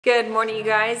Good morning, you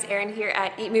guys. Erin here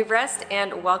at EatMoveRest,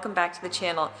 and welcome back to the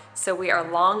channel. So we are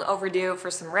long overdue for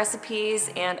some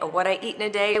recipes and a what I eat in a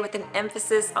day with an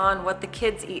emphasis on what the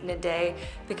kids eat in a day,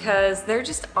 because there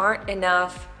just aren't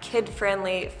enough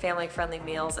kid-friendly, family-friendly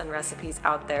meals and recipes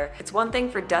out there. It's one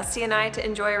thing for Dusty and I to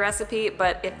enjoy a recipe,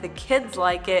 but if the kids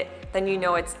like it, then you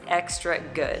know it's extra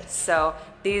good. So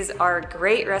these are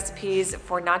great recipes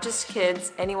for not just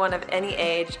kids, anyone of any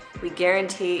age. We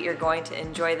guarantee you're going to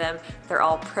enjoy them. They're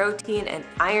all protein and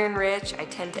iron rich. I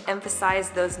tend to emphasize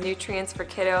those nutrients for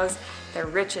kiddos. They're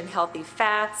rich in healthy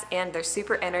fats, and they're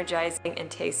super energizing and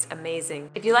taste amazing.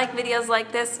 If you like videos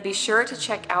like this, be sure to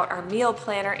check out our meal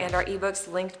planner and our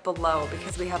ebooks linked below,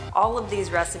 because we have all of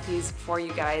these recipes for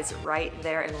you guys right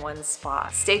there in one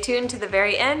spot. Stay tuned to the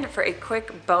very end for a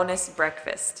quick bonus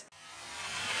breakfast.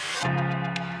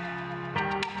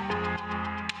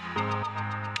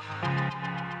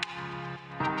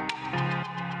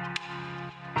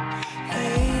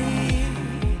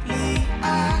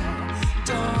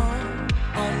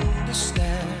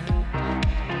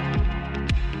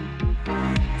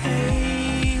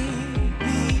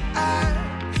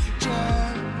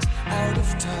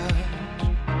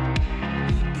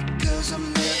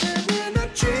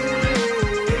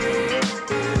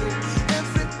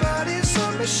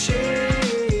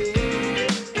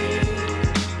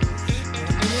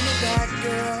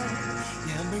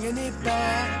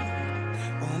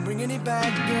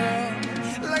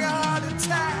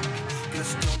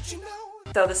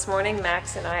 So this morning,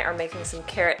 Max and I are making some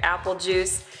carrot apple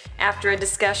juice. After a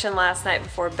discussion last night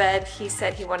before bed, he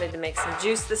said he wanted to make some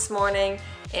juice this morning,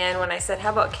 and when I said,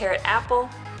 how about carrot apple?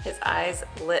 His eyes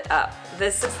lit up.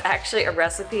 This is actually a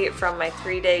recipe from my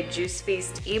 3-day juice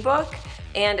feast ebook,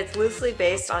 and it's loosely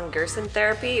based on Gerson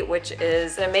therapy, which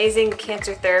is an amazing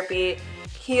cancer therapy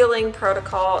healing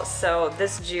protocol. So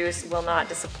this juice will not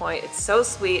disappoint. It's so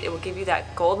sweet. It will give you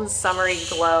that golden summery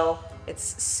glow.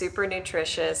 It's super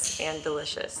nutritious and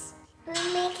delicious. We're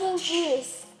making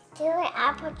juice, carrot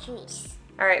apple juice.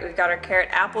 All right, we've got our carrot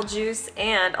apple juice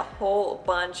and a whole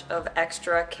bunch of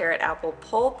extra carrot apple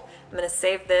pulp. I'm gonna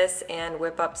save this and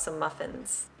whip up some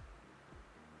muffins.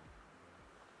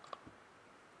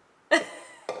 Is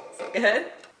it good?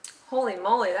 Holy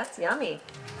moly, that's yummy.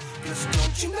 'Cause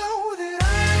don't you know that I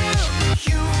am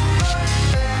human,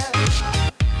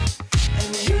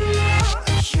 and you are a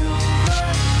human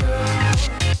girl.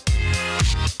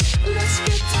 Let's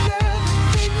get together,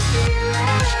 make me feel it.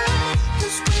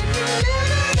 'Cause when you're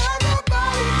living on the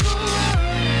body,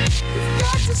 we've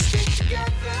got to stick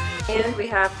together. And we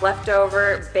have leftover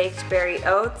baked berry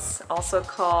oats, also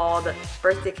called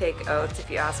birthday cake oats if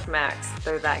you ask Max.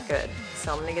 They're that good.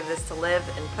 So I'm gonna give this to Liv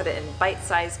and put it in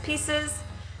bite-sized pieces.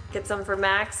 Get some for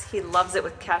Max. He loves it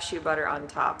with cashew butter on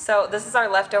top. So this is our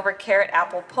leftover carrot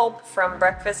apple pulp from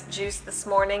breakfast juice this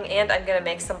morning, and I'm gonna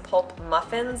make some pulp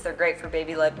muffins. They're great for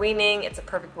baby-led weaning. It's a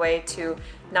perfect way to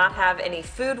not have any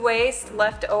food waste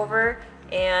left over,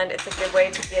 and it's a good way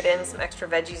to get in some extra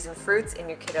veggies and fruits in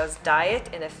your kiddo's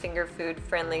diet in a finger food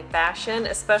friendly fashion,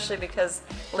 especially because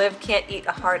Liv can't eat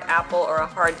a hard apple or a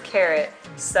hard carrot.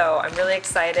 So I'm really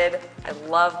excited. I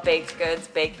love baked goods.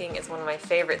 Baking is one of my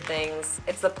favorite things.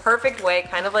 It's the perfect way,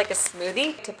 kind of like a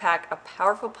smoothie, to pack a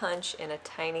powerful punch in a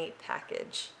tiny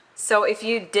package. So if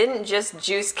you didn't just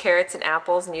juice carrots and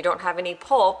apples and you don't have any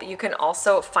pulp, you can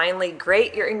also finely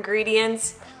grate your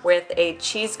ingredients with a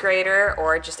cheese grater,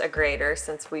 or just a grater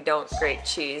since we don't grate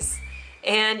cheese.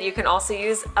 And you can also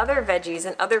use other veggies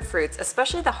and other fruits,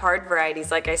 especially the hard varieties,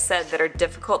 like I said, that are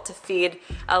difficult to feed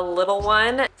a little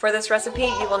one. For this recipe,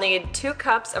 you will need 2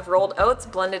 cups of rolled oats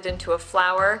blended into a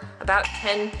flour, about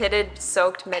 10 pitted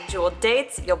soaked medjool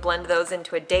dates. You'll blend those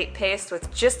into a date paste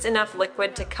with just enough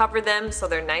liquid to cover them so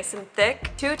they're nice and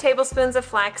thick. 2 tablespoons of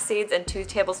flax seeds and 2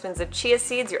 tablespoons of chia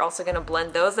seeds. You're also gonna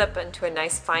blend those up into a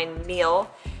nice fine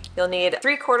meal. You'll need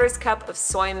 3/4 cup of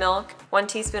soy milk, 1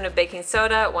 teaspoon of baking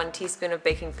soda, 1 teaspoon of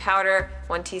baking powder,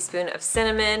 1 teaspoon of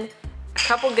cinnamon, a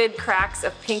couple good cracks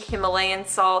of pink Himalayan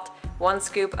salt, 1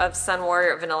 scoop of Sun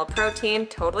Warrior vanilla protein,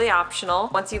 totally optional.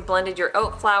 Once you've blended your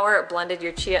oat flour, blended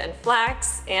your chia and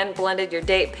flax, and blended your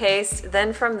date paste,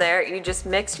 then from there you just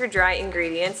mix your dry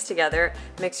ingredients together,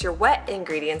 mix your wet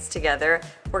ingredients together.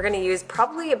 We're gonna use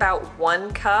probably about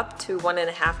 1 cup to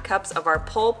 1.5 cups of our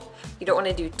pulp. You don't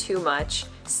wanna do too much.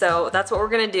 So that's what we're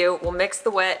gonna do. We'll mix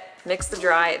the wet, mix the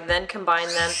dry, then combine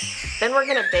them. Then we're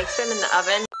gonna bake them in the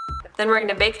oven.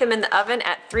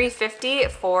 At 350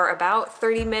 for about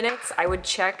 30 minutes. I would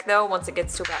check though once it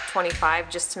gets to about 25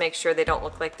 just to make sure they don't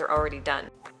look like they're already done.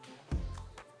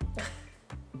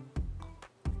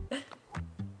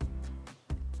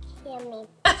 Yummy.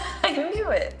 I knew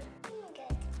it.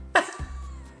 Good.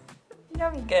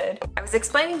 Yummy good. I was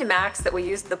explaining to Max that we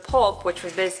used the pulp, which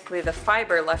was basically the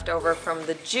fiber left over from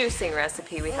the juicing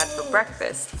recipe we had for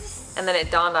breakfast. And then it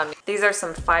dawned on me, these are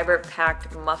some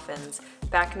fiber-packed muffins.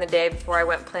 Back in the day before I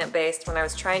went plant-based, when I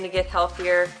was trying to get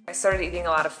healthier, I started eating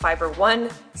a lot of Fiber One,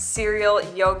 cereal,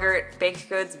 yogurt, baked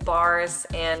goods, bars,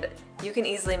 and you can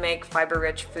easily make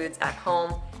fiber-rich foods at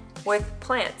home with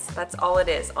plants. That's all it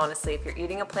is, honestly. If you're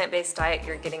eating a plant-based diet,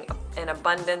 you're getting an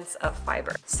abundance of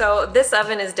fiber. So this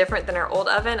oven is different than our old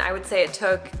oven. I would say it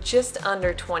took just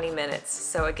under 20 minutes.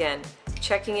 So again,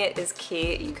 checking it is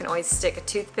key. You can always stick a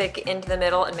toothpick into the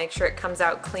middle and make sure it comes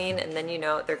out clean, and then you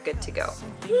know they're good to go.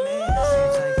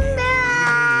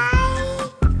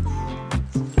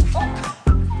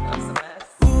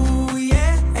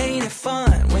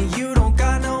 Fun when you don't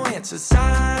got no answers.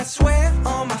 I swear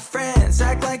all my friends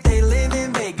act like they live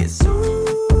in Vegas. Ooh,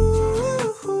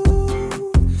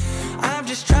 I'm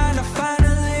just trying to find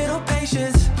a little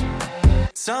patience.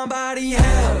 Somebody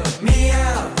help me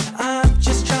out. I'm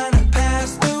just trying to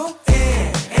pass through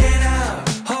in and out.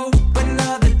 Hope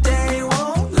another day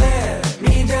won't let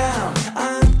me down.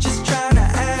 I'm just trying to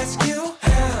ask you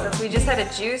help. We just had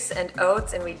a juice and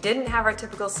oats, and we didn't have our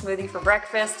typical smoothie for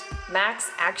breakfast. Max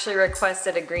actually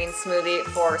requested a green smoothie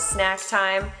for snack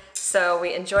time, so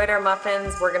we enjoyed our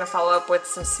muffins. We're gonna follow up with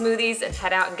some smoothies and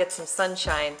head out and get some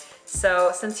sunshine.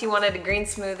 So since he wanted a green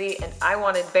smoothie and I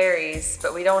wanted berries,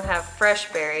 but we don't have fresh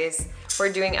berries,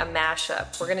 we're doing a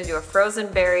mashup. We're gonna do a frozen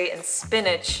berry and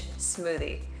spinach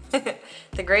smoothie.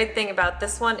 The great thing about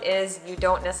this one is you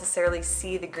don't necessarily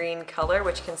see the green color,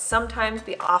 which can sometimes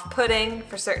be off-putting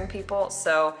for certain people,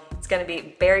 so it's gonna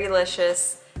be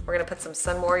berry-licious. We're gonna put some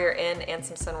Sun Warrior in and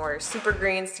some Sun Warrior Super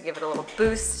Greens to give it a little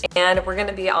boost, and we're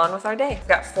gonna be on with our day. We've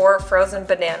got 4 frozen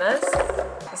bananas.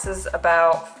 This is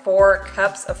about 4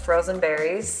 cups of frozen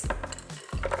berries.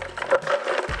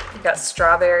 We've got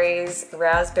strawberries,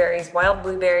 raspberries, wild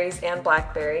blueberries, and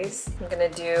blackberries. I'm gonna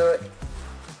do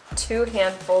 2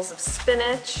 handfuls of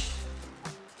spinach,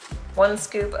 1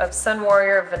 scoop of Sun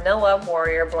Warrior Vanilla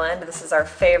Warrior blend. This is our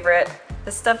favorite.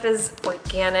 This stuff is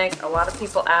organic. A lot of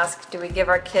people ask, do we give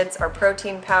our kids our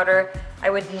protein powder?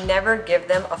 I would never give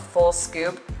them a full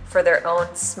scoop for their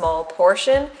own small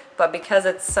portion, but because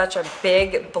it's such a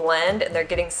big blend and they're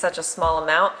getting such a small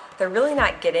amount, they're really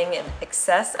not getting an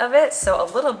excess of it, so a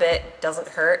little bit doesn't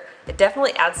hurt. It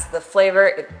definitely adds to the flavor.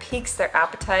 It piques their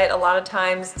appetite a lot of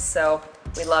times, so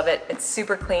we love it. It's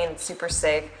super clean, super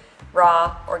safe.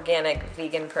 Raw, organic,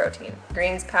 vegan protein.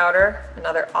 Greens powder,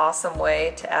 another awesome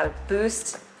way to add a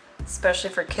boost, especially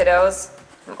for kiddos.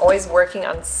 I'm always working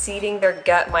on seeding their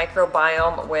gut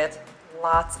microbiome with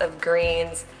lots of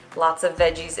greens, lots of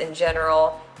veggies in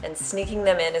general, and sneaking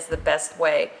them in is the best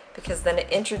way because then it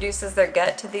introduces their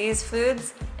gut to these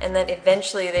foods, and then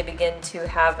eventually they begin to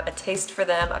have a taste for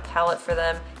them, a palate for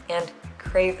them, and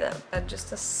crave them. Add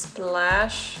just a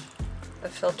splash of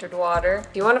filtered water.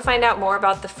 If you want to find out more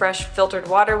about the fresh filtered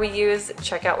water we use,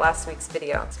 check out last week's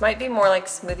video. This might be more like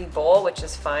smoothie bowl, which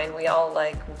is fine. We all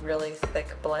like really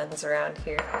thick blends around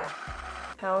here.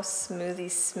 How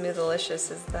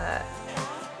smooth-delicious is that?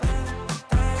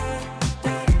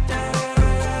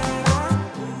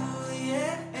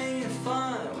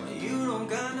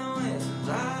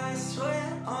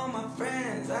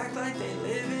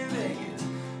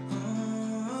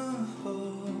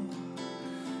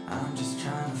 I'm just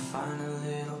trying to find a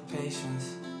little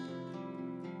patience.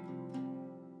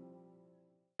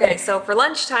 Okay, so for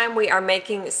lunchtime we are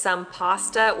making some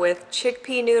pasta with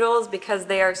chickpea noodles because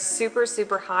they are super,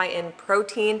 super high in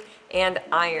protein and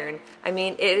iron. I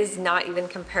mean, it is not even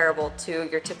comparable to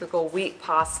your typical wheat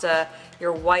pasta,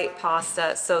 your white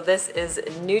pasta. So this is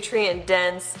nutrient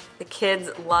dense. The kids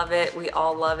love it. We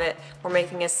all love it. We're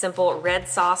making a simple red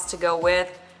sauce to go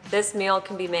with. This meal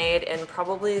can be made in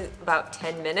probably about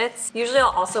 10 minutes. Usually I'll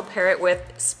also pair it with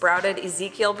sprouted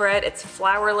Ezekiel bread. It's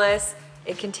flourless.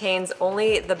 It contains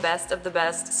only the best of the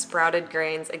best sprouted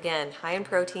grains. Again, high in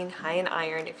protein, high in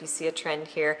iron. If you see a trend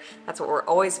here, that's what we're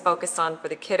always focused on for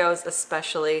the kiddos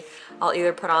especially. I'll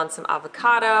either put on some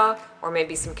avocado or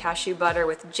maybe some cashew butter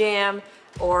with jam,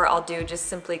 or I'll do just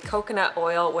simply coconut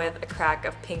oil with a crack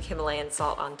of pink Himalayan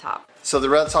salt on top. So the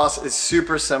red sauce is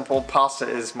super simple. Pasta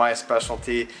is my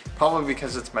specialty, probably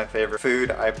because it's my favorite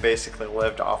food. I basically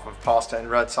lived off of pasta and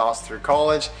red sauce through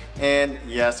college, and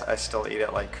yes, I still eat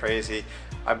it like crazy.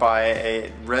 I buy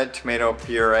a red tomato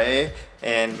puree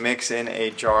and mix in a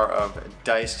jar of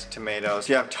diced tomatoes. If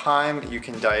you have time, you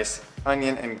can dice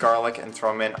onion and garlic and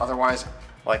throw them in. Otherwise,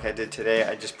 like I did today.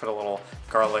 I just put a little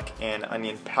garlic and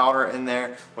onion powder in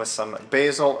there with some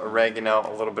basil, oregano,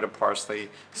 a little bit of parsley,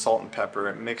 salt and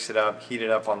pepper. Mix it up, heat it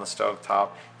up on the stove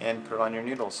top, and put it on your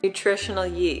noodles. Nutritional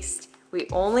yeast. We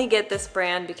only get this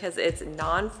brand because it's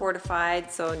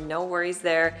non-fortified, so no worries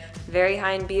there. Very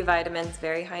high in B vitamins,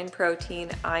 very high in protein,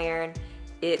 iron.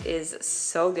 It is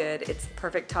so good. It's the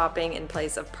perfect topping in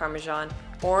place of Parmesan.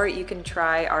 Or you can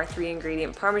try our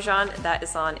 3-ingredient Parmesan that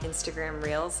is on Instagram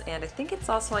Reels, and I think it's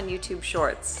also on YouTube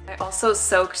Shorts. I also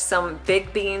soaked some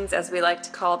big beans, as we like to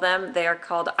call them. They are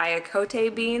called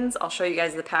ayakote beans. I'll show you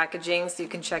guys the packaging so you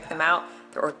can check them out.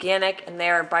 They're organic and they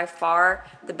are by far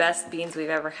the best beans we've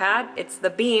ever had. It's the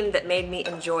bean that made me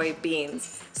enjoy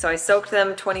beans. So I soaked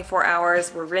them 24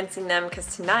 hours. We're rinsing them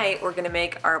because tonight we're gonna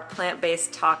make our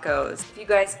plant-based tacos. If you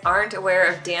guys aren't aware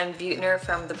of Dan Buettner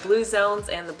from the Blue Zones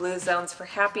and the Blue Zones for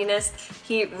Happiness,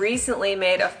 he recently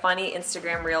made a funny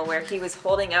Instagram reel where he was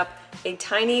holding up a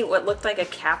tiny, what looked like a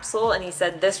capsule, and he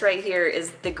said, "This right here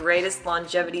is the greatest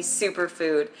longevity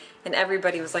superfood." And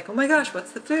everybody was like, "Oh my gosh,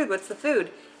 what's the food? What's the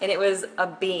food?" And it was a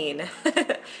bean.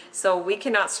 So we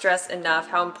cannot stress enough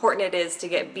how important it is to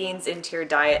get beans into your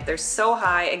diet. They're so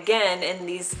high, again, in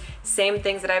these same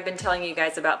things that I've been telling you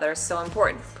guys about that are so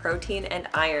important. Protein and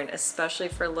iron, especially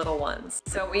for little ones.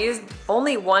 So we used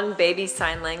only one baby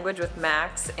sign language with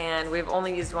Max, and we've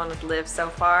only used one with Liv so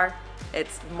far.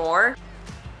 It's more.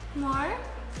 More?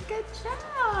 Good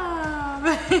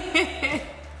job!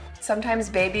 Sometimes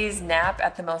babies nap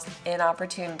at the most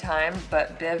inopportune time,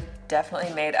 but Biv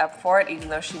definitely made up for it. Even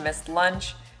though she missed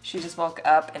lunch, she just woke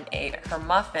up and ate her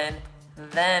muffin,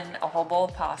 then a whole bowl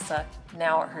of pasta,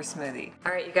 now her smoothie.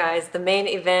 All right, you guys, the main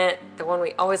event, the one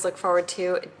we always look forward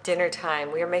to, dinner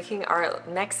time. We are making our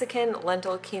Mexican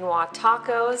lentil quinoa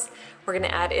tacos. We're gonna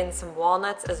add in some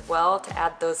walnuts as well to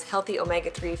add those healthy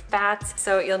omega-3 fats.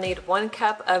 So you'll need 1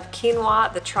 cup of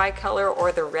quinoa. The tricolor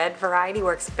or the red variety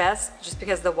works best just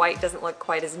because the white doesn't look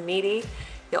quite as meaty.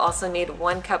 You'll also need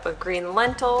 1 cup of green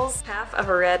lentils, half of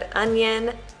a red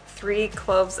onion, 3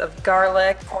 cloves of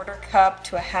garlic, 1/4 cup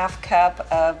to a 1/2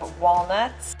 cup of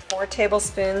walnuts, 4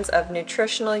 tablespoons of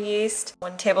nutritional yeast,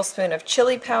 1 tablespoon of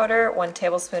chili powder, 1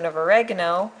 tablespoon of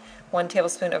oregano, 1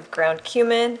 tablespoon of ground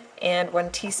cumin, and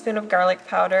 1 teaspoon of garlic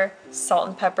powder, salt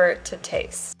and pepper to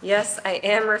taste. Yes, I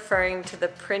am referring to the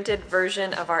printed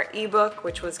version of our ebook,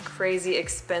 which was crazy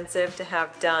expensive to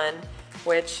have done,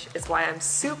 which is why I'm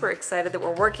super excited that we're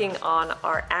working on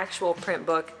our actual print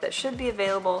book that should be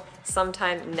available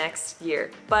sometime next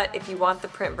year. But if you want the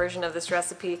print version of this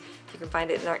recipe, you can find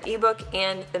it in our ebook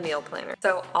and the meal planner.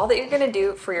 So all that you're gonna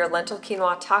do for your lentil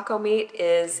quinoa taco meat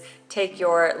is take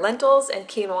your lentils and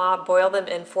quinoa, boil them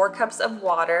in 4 cups of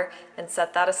water, and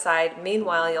set that aside.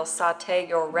 Meanwhile, you'll saute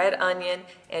your red onion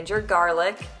and your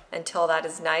garlic until that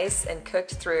is nice and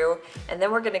cooked through, and then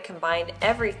we're going to combine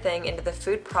everything into the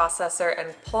food processor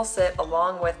and pulse it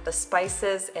along with the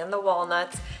spices and the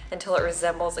walnuts until it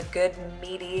resembles a good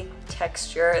meaty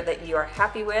texture that you are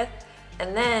happy with.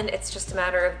 And then it's just a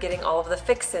matter of getting all of the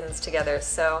fixins together.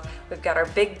 So we've got our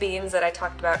big beans that I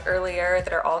talked about earlier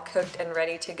that are all cooked and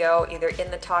ready to go, either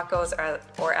in the tacos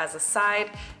or as a side,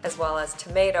 as well as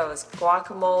tomatoes,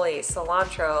 guacamole,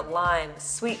 cilantro, lime,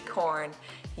 sweet corn,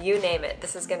 you name it.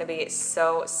 This is gonna be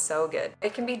so, so good.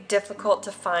 It can be difficult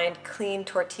to find clean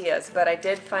tortillas, but I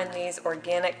did find these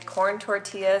organic corn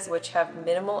tortillas, which have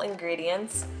minimal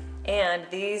ingredients. And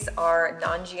these are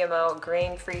non-GMO,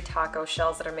 grain-free taco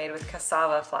shells that are made with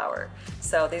cassava flour.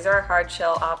 So these are a hard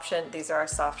shell option, these are a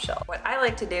soft shell. What I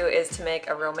like to do is to make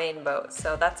a romaine boat,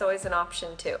 so that's always an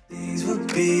option too. Things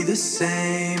would be the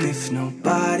same if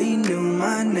nobody knew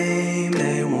my name.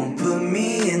 They won't put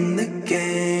me in the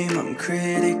game. I'm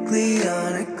critically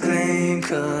unacclaimed,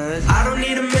 cause I don't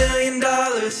need $1 million.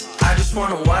 I just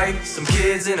want a wife, some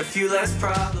kids, and a few less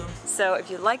problems. So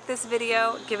if you like this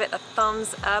video, give it a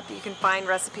thumbs up. You can find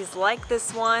recipes like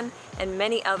this one and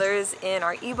many others in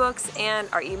our ebooks and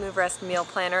our EatMoveRest meal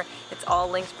planner. It's all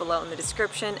linked below in the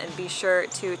description, and be sure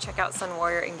to check out Sun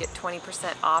Warrior and get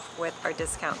 20% off with our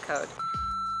discount code.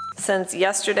 Since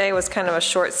yesterday was kind of a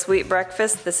short sweet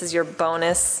breakfast, this is your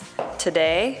bonus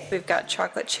today. We've got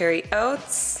chocolate cherry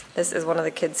oats. This is one of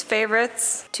the kids'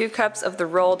 favorites. 2 cups of the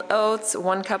rolled oats,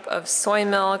 1 cup of soy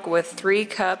milk with 3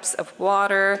 cups of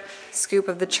water, scoop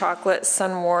of the chocolate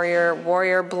Sun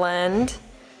Warrior blend.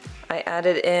 I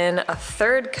added in a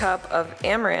 1/3 cup of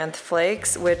amaranth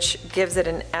flakes, which gives it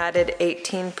an added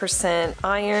 18%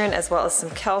 iron as well as some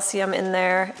calcium in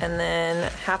there, and then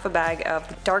half a bag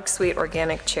of dark sweet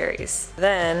organic cherries.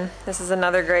 Then, this is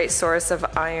another great source of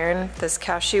iron. This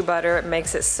cashew butter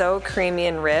makes it so creamy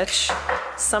and rich.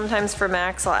 Sometimes for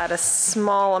Max, I'll add a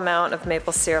small amount of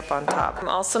maple syrup on top. I'm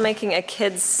also making a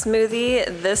kid's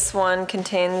smoothie. This one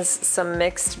contains some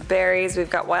mixed berries. We've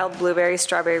got wild blueberry,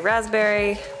 strawberry,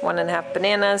 raspberry, 1½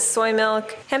 bananas, soy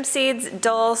milk, hemp seeds,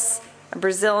 dulse, a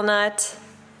Brazil nut,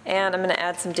 and I'm gonna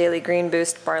add some Daily Green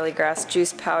Boost barley grass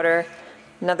juice powder.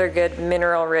 Another good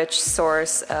mineral-rich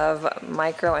source of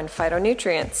micro and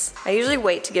phytonutrients. I usually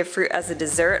wait to give fruit as a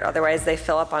dessert, otherwise they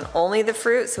fill up on only the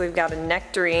fruit. So we've got a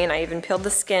nectarine, I even peeled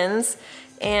the skins,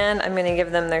 and I'm gonna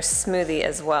give them their smoothie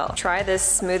as well. Try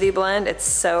this smoothie blend, it's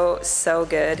so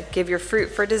good. Give your fruit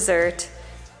for dessert,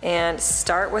 and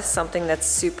start with something that's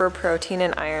super protein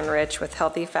and iron rich with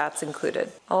healthy fats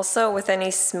included. Also, with any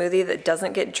smoothie that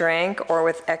doesn't get drank or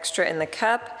with extra in the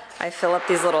cup, I fill up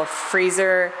these little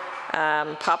freezer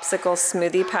popsicle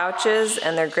smoothie pouches,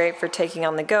 and they're great for taking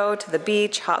on the go to the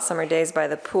beach, hot summer days by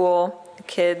the pool. The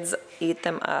kids eat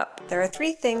them up. There are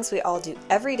 3 things we all do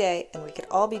every day, and we could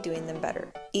all be doing them better.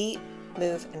 Eat,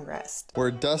 move, and rest.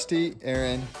 We're Dusty,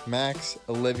 Erin, Max,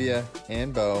 Olivia,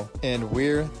 and Bo, and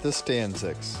we're the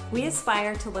Stanzics. We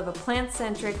aspire to live a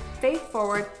plant-centric,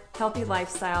 faith-forward, healthy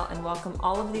lifestyle and welcome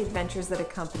all of the adventures that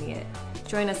accompany it.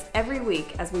 Join us every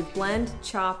week as we blend,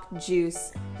 chop,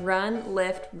 juice, run,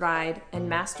 lift, ride, and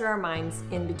master our minds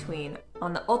in between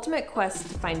on the ultimate quest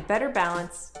to find better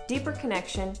balance, deeper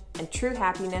connection, and true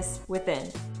happiness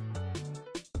within.